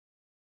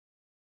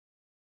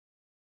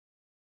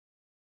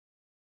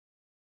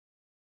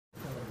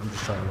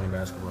just trying to win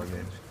basketball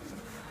games.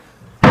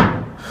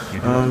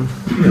 Yeah,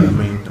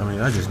 I mean,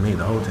 that's just me.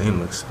 The whole team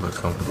looks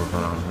comfortable.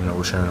 You know,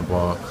 we're sharing the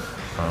ball.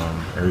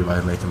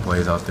 Everybody's making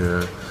plays out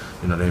there.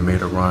 You know, they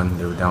made a run.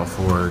 They were down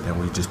 4, then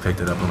we just picked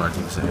it up on our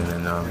defense end, and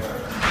you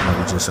know,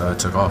 we just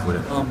took off with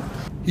it.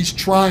 He's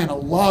trying a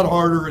lot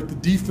harder at the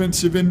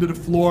defensive end of the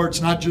floor.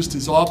 It's not just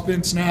his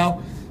offense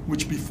now,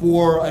 which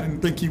before I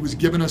didn't think he was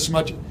giving us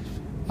much.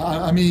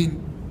 I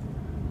mean,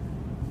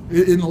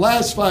 in the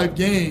last 5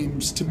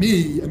 games, to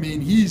me, I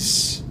mean,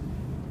 he's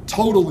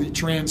totally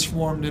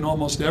transformed in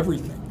almost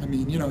everything. I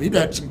mean, you know, he'd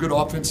had some good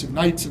offensive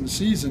nights in the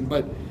season,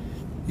 but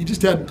he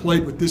just hadn't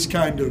played with this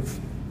kind of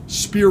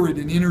spirit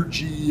and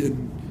energy.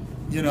 And,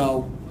 you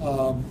know,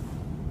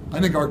 I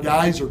think our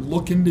guys are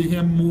looking to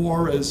him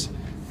more as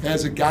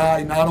a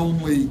guy not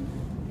only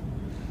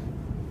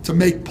to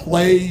make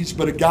plays,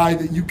 but a guy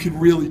that you can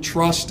really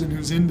trust and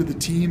who's into the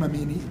team. I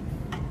mean,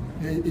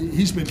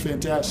 he's been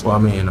fantastic. Well, I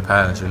mean, in the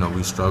past, you know,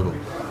 we struggled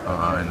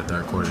in the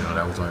third quarter. You know,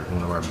 that was like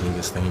one of our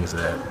biggest things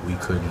that we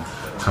couldn't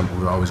come.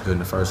 We were always good in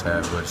the first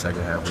half, but the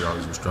second half we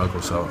always would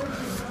struggle. So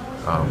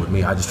with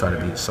me, I just try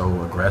to be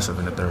so aggressive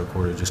in the third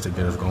quarter just to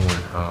get us going.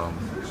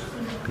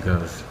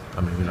 Because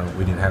I mean, you know,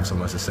 we didn't have so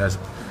much success,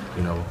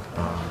 you know,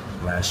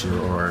 last year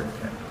or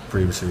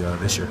previously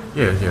this year.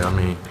 Yeah. I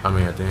mean,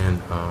 at the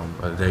end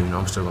of the day, you know,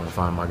 I'm still going to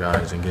find my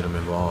guys and get them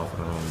involved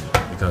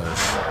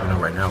because, you know,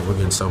 right now we're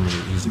getting so many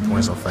easy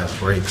points on fast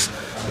breaks.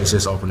 It's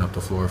just opened up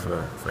the floor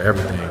for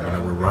everything. You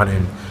know, we're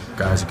running,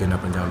 guys are getting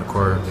up and down the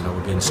court. You know,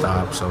 we're getting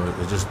stopped, so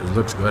it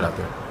looks good out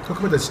there. Talk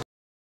about this.